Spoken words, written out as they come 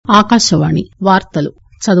ఆకాశవాణి వార్తలు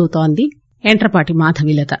చదువుతోంది ఎంట్రపాటి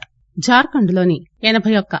మాధవీలత. జార్ఖండ్ లోని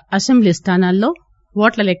 81 అసెంబ్లీ స్థానాల్లో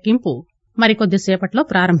ఓట్ల లెక్కింపు మరికొద్దిసేపట్లో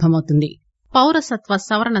ప్రారంభమవుతుంది. పౌరసత్వ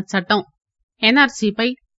సవరణ చట్టం ఎన్ఆర్సీపై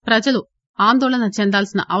ప్రజలు ఆందోళన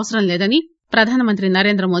చెందాల్సిన అవసరం లేదని ప్రధానమంత్రి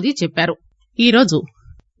నరేంద్రమోదీ చెప్పారు. ఈరోజు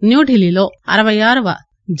న్యూఢిల్లీలో 66వ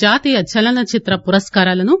జాతీయ చలనచిత్ర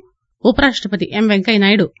పురస్కారాలను ఉపరాష్టపతి ఎం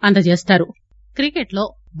వెంకయ్యనాయుడు అందజేస్తారు. క్రికెట్ లో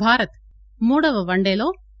భారత్ 3వ వన్డేలో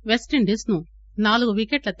వెస్టిండీస్ ను 4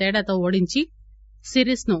 వికెట్ల తేడాతో ఓడించి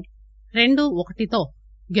సిరీస్ ను 2-1తో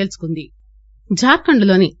గెలుచుకుంది. జార్ఖండ్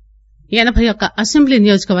లోని 81 అసెంబ్లీ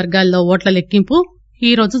నియోజకవర్గాల్లో ఓట్ల లెక్కింపు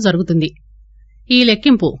ఈరోజు జరుగుతుంది. ఈ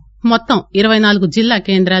లెక్కింపు మొత్తం 24 జిల్లా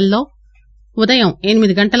కేంద్రాల్లో ఉదయం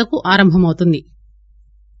 8 గంటలకు ఆరంభమవుతుంది.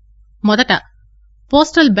 మొదట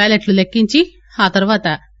పోస్టల్ బ్యాలెట్లు లెక్కించి ఆ తర్వాత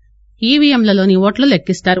ఈవీఎంలలోని ఓట్లు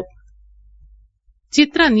లెక్కిస్తారు.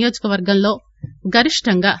 చిత్రా నియోజకవర్గంలో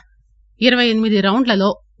గరిష్టంగా 28 రౌండ్లలో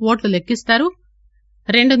ఓట్లు లెక్కిస్తారు.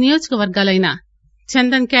 2 నియోజకవర్గాలైన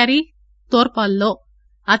చందన్ క్యారీ, తోర్పాల్లో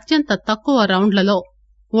అత్యంత తక్కువ రౌండ్లలో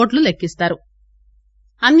ఓట్లు లెక్కిస్తారు.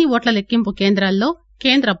 అన్ని ఓట్ల లెక్కింపు కేంద్రాల్లో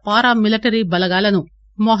కేంద్ర పారా మిలిటరీ బలగాలను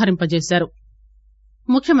మోహరింపజేశారు.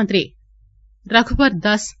 ముఖ్యమంత్రి రఘుబర్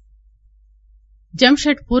దాస్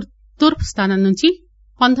జంషెడ్పూర్ తూర్పు స్థానం నుంచి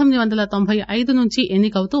 1995 నుంచి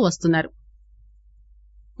ఎన్నికవుతూ వస్తున్నారు.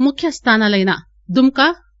 ముఖ్య స్థానాలైన దుమ్కా,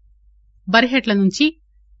 బర్హెట్ల నుంచి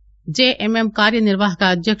జేఎంఎం కార్యనిర్వాహక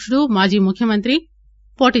అధ్యకుడు మాజీ ముఖ్యమంత్రి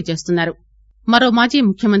పోటీ చేస్తున్నారు. మరో మాజీ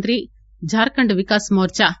ముఖ్యమంత్రి జార్ఖండ్ వికాస్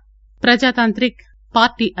మోర్చా ప్రజాతాంత్రిక్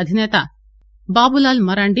పార్టీ అధినేత బాబులాల్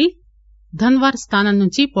మరాండీ ధన్వార్ స్థానం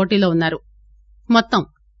నుంచి పోటీలో ఉన్నారు. మొత్తం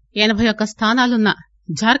 81 స్థానాలున్న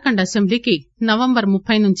జార్ఖండ్ అసెంబ్లీకి నవంబర్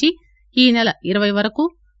 30 నుంచి ఈ నెల 20 వరకు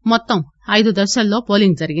మొత్తం 5 దశల్లో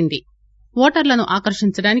పోలింగ్ జరిగింది. ఓటర్లను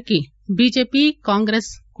ఆకర్షించడానికి బీజేపీ, కాంగ్రెస్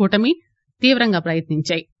కూటమి తీవ్రంగా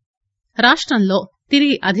ప్రయత్నించాయి. రాష్టంలో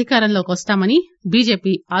తిరిగి అధికారంలోకి వస్తామని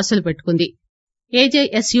బీజేపీ ఆశలు పెట్టుకుంది.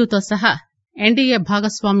 ఏజేఎస్యూతో సహా ఎన్డీఏ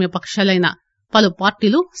భాగస్వామ్య పక్షాలైన పలు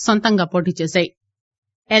పార్టీలు సొంతంగా పోటీ చేశాయి.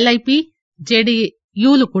 ఎల్ఐపీ,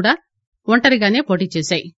 జేడీయూలు కూడా ఒంటరిగానే పోటీ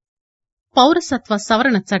చేశాయి. పౌరసత్వ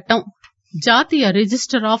సవరణ చట్టం జాతీయ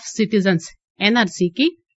రిజిస్టర్ ఆఫ్ సిటిజన్స్ ఎన్ఆర్సీకి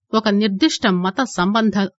ఒక నిర్దిష్ట మత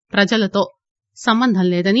సంబంధ ప్రజలతో సంబంధం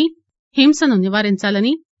లేదని, హింసను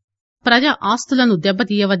నివారించాలని, ప్రజా ఆస్తులను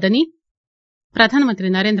దెబ్బతీయవద్దని ప్రధానమంత్రి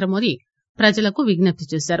నరేంద్రమోదీ ప్రజలకు విజ్ఞప్తి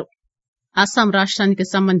చేశారు. అస్సాం రాష్టానికి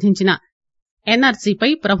సంబంధించిన ఎన్ఆర్సీపై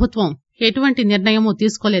ప్రభుత్వం ఎటువంటి నిర్ణయమూ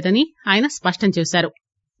తీసుకోలేదని ఆయన స్పష్టం చేశారు.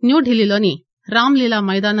 న్యూఢిల్లీలోని రామ్లీలా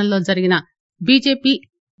మైదానంలో జరిగిన బీజేపీ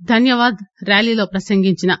ధన్యవాద్ ర్యాలీలో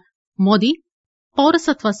ప్రసంగించిన మోదీ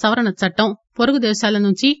పౌరసత్వ సవరణ చట్టం పొరుగు దేశాల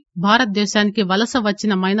నుంచి భారతదేశానికి వలస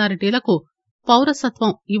వచ్చిన మైనారిటీలకు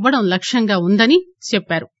పౌరసత్వం ఇవ్వడం లక్ష్యంగా ఉందని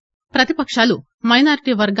చెప్పారు. ప్రతిపక్షాలు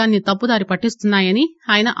మైనారిటీ వర్గాన్ని తప్పుదారి పట్టిస్తున్నాయని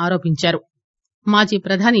ఆయన ఆరోపించారు. మాజీ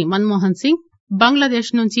ప్రధాని మన్మోహన్ సింగ్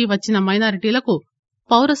బంగ్లాదేశ్ నుంచి వచ్చిన మైనారిటీలకు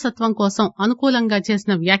పౌరసత్వం కోసం అనుకూలంగా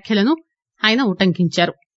చేసిన వ్యాఖ్యలను ఆయన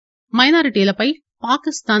ఉటంకించారు. మైనారిటీలపై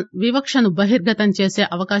పాకిస్తాన్ వివక్షను బహిర్గతం చేసే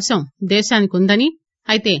అవకాశం దేశానికుందని,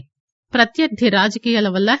 అయితే ప్రత్యర్థి రాజకీయాల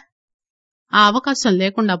వల్ల ఆ అవకాశం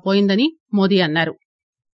లేకుండా పోయిందని మోదీ అన్నారు.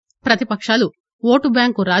 ప్రతిపక్షాలు ఓటు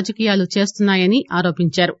బ్యాంకు రాజకీయాలు చేస్తున్నాయని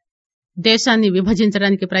ఆరోపించారు. దేశాన్ని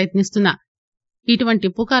విభజించడానికి ప్రయత్నిస్తున్న ఇటువంటి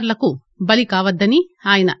పుకార్లకు బలి కావద్దని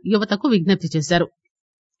ఆయన యువతకు విజ్ఞప్తి చేశారు.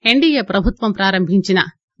 ఎన్డీఏ ప్రభుత్వం ప్రారంభించిన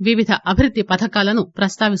వివిధ అభివృద్ది పథకాలను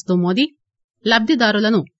ప్రస్తావిస్తూ మోదీ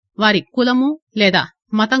లబ్దిదారులను వారి కులము లేదా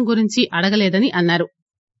మతం గురించి అడగలేదని అన్నారు.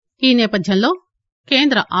 ఈ నేపథ్యంలో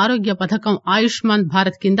కేంద్ర ఆరోగ్య పథకం ఆయుష్మాన్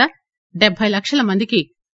భారత్ కింద 70 లక్షల మందికి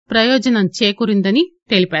ప్రయోజనం చేకూరిందని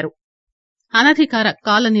తెలిపారు. అనధికార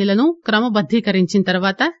కాలనీలను క్రమబద్దీకరించిన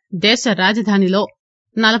తర్వాత దేశ రాజధానిలో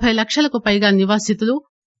 40 లక్షలకు పైగా నివాసితులు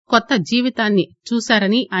కొత్త జీవితాన్ని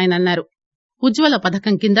చూశారని ఆయన అన్నారు. ఉజ్వల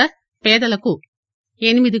పథకం కింద పేదలకు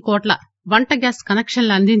 8 కోట్ల వంట గ్యాస్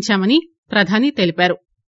కనెక్షన్లు అందించామని ప్రధాని తెలిపారు.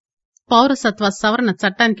 పౌరసత్వ సవరణ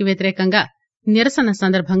చట్టానికి వ్యతిరేకంగా నిరసన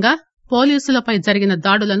సందర్భంగా పోలీసులపై జరిగిన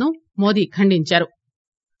దాడులను మోదీ ఖండించారు.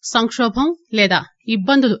 సంక్షోభం లేదా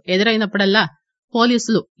ఇబ్బందులు ఎదురైనప్పుడల్లా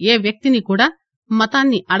పోలీసులు ఏ వ్యక్తిని కూడా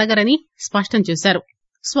మతాన్ని అడగరని స్పష్టం చేశారు.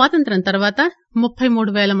 స్వాతంత్ర్యం తర్వాత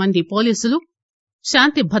 33,000 మంది పోలీసులు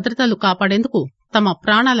శాంతి భద్రతలు కాపాడేందుకు తమ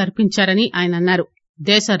ప్రాణాలర్పించారని ఆయన అన్నారు.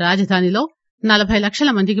 దేశ రాజధానిలో 40 లక్షల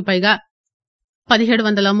మందికి పైగా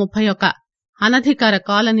 1731 అనధికార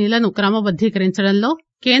కాలనీలను క్రమబద్దీకరించడంలో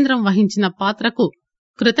కేంద్రం వహించిన పాత్రకు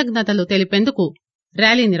కృతజ్ఞతలు తెలిపేందుకు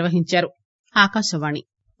ర్యాలీ నిర్వహించారు. ఆకాశవాణి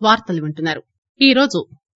వార్తలు వింటున్నారు. ఈరోజు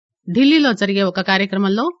ఢిల్లీలో జరిగే ఒక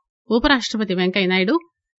కార్యక్రమంలో ఉపరాష్టపతి వెంకయ్యనాయుడు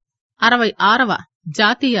 66వ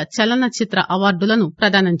జాతీయ చలనచిత్ర అవార్డులను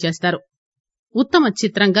ప్రదానం చేస్తారు. ఉత్తమ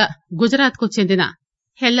చిత్రంగా గుజరాత్ కు చెందిన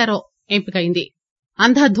హెల్లరో ఎంపికైంది.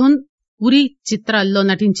 అంధాధున్, ఉరీ చిత్రాల్లో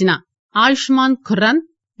నటించిన ఆయుష్మాన్ ఖుర్రానా,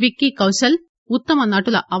 విక్కీ కౌశల్ ఉత్తమ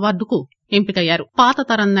నటుల అవార్డుకు ఎంపికయ్యారు. పాత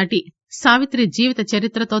తరం నటి సావిత్రి జీవిత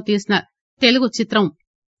చరిత్రతో తీసిన తెలుగు చిత్రం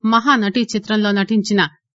మహానటి చిత్రంలో నటించిన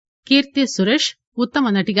కీర్తి సురేష్ ఉత్తమ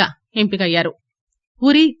నటిగా ఎంపికయ్యారు.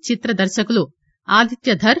 ఉరీ చిత్ర దర్శకులు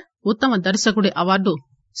ఆదిత్యధర్ ఉత్తమ దర్శకుడి అవార్డు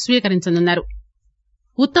స్వీకరించనున్నారు.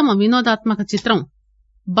 ఉత్తమ వినోదాత్మక చిత్రం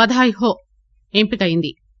బధాయ్ హో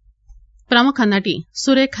ఎంపికైంది. ప్రముఖ నటి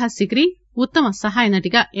సురేఖా సిక్రీ ఉత్తమ సహాయ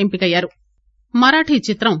నటిగా ఎంపికయ్యారు. మరాఠీ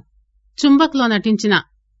చిత్రం చుంబక్ లో నటించిన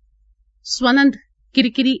స్వనంద్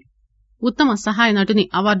కిరికిరి ఉత్తమ సహాయ నటుని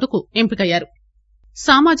అవార్డుకు ఎంపికయ్యారు.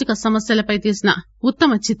 సామాజిక సమస్యలపై తీసిన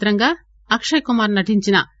ఉత్తమ చిత్రంగా అక్షయ్ కుమార్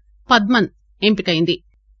నటించిన పద్మన్ ఎంపికైంది.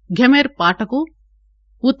 ఘెమేర్ పాటకు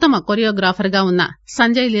ఉత్తమ కొరియోగ్రాఫర్ గా ఉన్న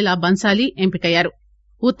సంజయ్ లీలా బన్సాలీ ఎంపికయ్యారు.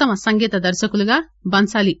 ఉత్తమ సంగీత దర్శకులుగా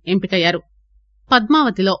బన్సాలీ ఎంపికయ్యారు.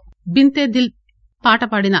 పద్మావతిలో బింతే దిల్ పాట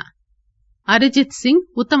పాడిన అరిజిత్ సింగ్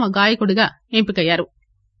ఉత్తమ గాయకుడిగా ఎంపికయ్యారు.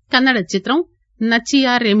 కన్నడ చిత్రం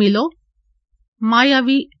నచ్చియా రేమిలో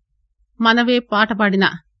మాయావి మనవే పాట పాడిన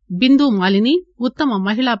బిందు మాలిని ఉత్తమ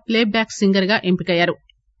మహిళా ప్లేబ్యాక్ సింగర్ గా ఎంపికయ్యారు.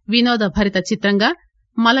 వినోద భరిత చిత్రంగా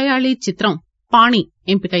మలయాళీ చిత్రం పాణి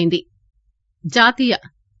ఎంపికైంది. జాతీయ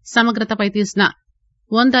సమగ్రతపై తీసిన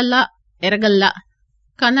ఒందల్లా ఎరగల్లా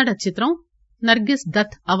కన్నడ చిత్రం నర్గిస్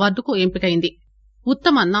దత్ అవార్డుకు ఎంపికైంది.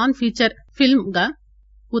 ఉత్తమ నాన్ ఫీచర్ ఫిల్మ్ గా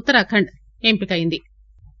ఉత్తరాఖండ్ ఎంపికైంది.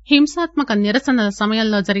 హింసాత్మక నిరసనల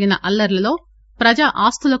సమయంలో జరిగిన అల్లర్లలో ప్రజా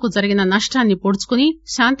ఆస్తులకు జరిగిన నష్టాన్ని పొడుచుకుని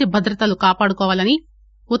శాంతి భద్రతలు కాపాడుకోవాలని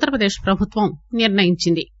ఉత్తరప్రదేశ్ ప్రభుత్వం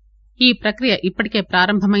నిర్ణయించింది. ఈ ప్రక్రియ ఇప్పటికే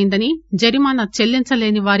ప్రారంభమైందని, జరిమానా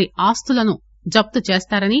చెల్లించలేని వారి ఆస్తులను జప్తు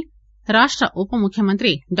చేస్తారని రాష్ట ఉప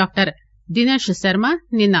ముఖ్యమంత్రి డాక్టర్ దినేష్ శర్మ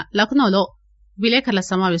నిన్న లక్నోలో విలేకరుల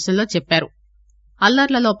సమావేశంలో చెప్పారు.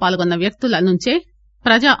 అల్లర్లలో పాల్గొన్న వ్యక్తుల నుంచే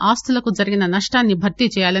ప్రజా ఆస్తులకు జరిగిన నష్టాన్ని భర్తీ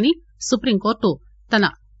చేయాలని సుప్రీంకోర్టు తన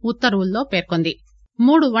ఉత్తర్వుల్లో పేర్కొంది.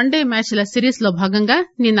 3 వన్డే మ్యాచ్ల సిరీస్ లో భాగంగా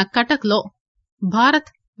నిన్న కటక్ లో భారత్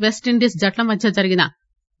వెస్టిండీస్ జట్ల మధ్య జరిగిన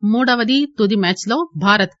మూడవది తుది మ్యాచ్ లో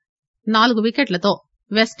భారత్ 4 వికెట్లతో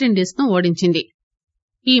వెస్టిండీస్ ను ఓడించింది.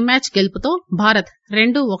 ఈ మ్యాచ్ గెలుపుతో భారత్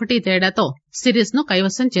 2-1 తేడాతో సిరీస్ ను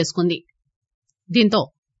కైవసం చేసుకుంది. దీంతో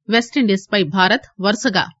వెస్టిండీస్ పై భారత్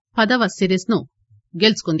వరుసగా 10వ సిరీస్ ను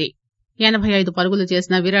గెలుచుకుంది. 85 పరుగులు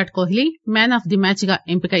చేసిన Virat Kohli man of the match గా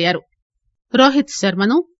ఎంపికయ్యారు. రోహిత్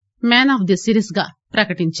శర్మను మ్యాన్ ఆఫ్ ది సిరీస్ గా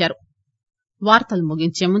ప్రకటించారు. వార్తలు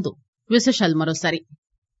ముగించే ముందు విశేషాలు మరోసారి.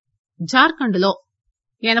 జార్ఖండ్ లో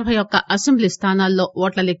 81 అసెంబ్లీ స్థానాల్లో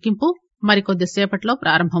ఓట్ల లెక్కింపు మరికొద్ది సేపట్లో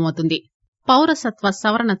ప్రారంభమవుతుంది. పౌరసత్వ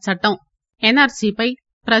సవరణ చట్టం ఎన్ఆర్సీపై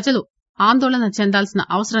ప్రజలు ఆందోళన చెందాల్సిన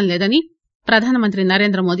అవసరం లేదని ప్రధానమంత్రి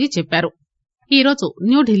నరేంద్రమోదీ చెప్పారు. ఈరోజు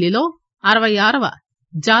న్యూఢిల్లీలో 66వ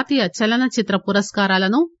జాతీయ చలనచిత్ర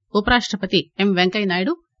పురస్కారాలను ఉపరాష్టపతి ఎం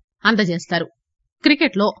వెంకయ్యనాయుడు అందజేస్తారు.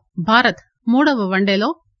 క్రికెట్ లో భారత్ 3వ వన్డేలో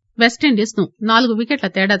వెస్టిండీస్ ను 4 వికెట్ల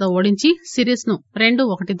తేడాతో ఓడించి సిరీస్ ను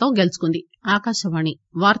 2-1తో గెలుచుకుంది. ఆకాశవాణి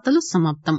వార్తలు సమాప్తం.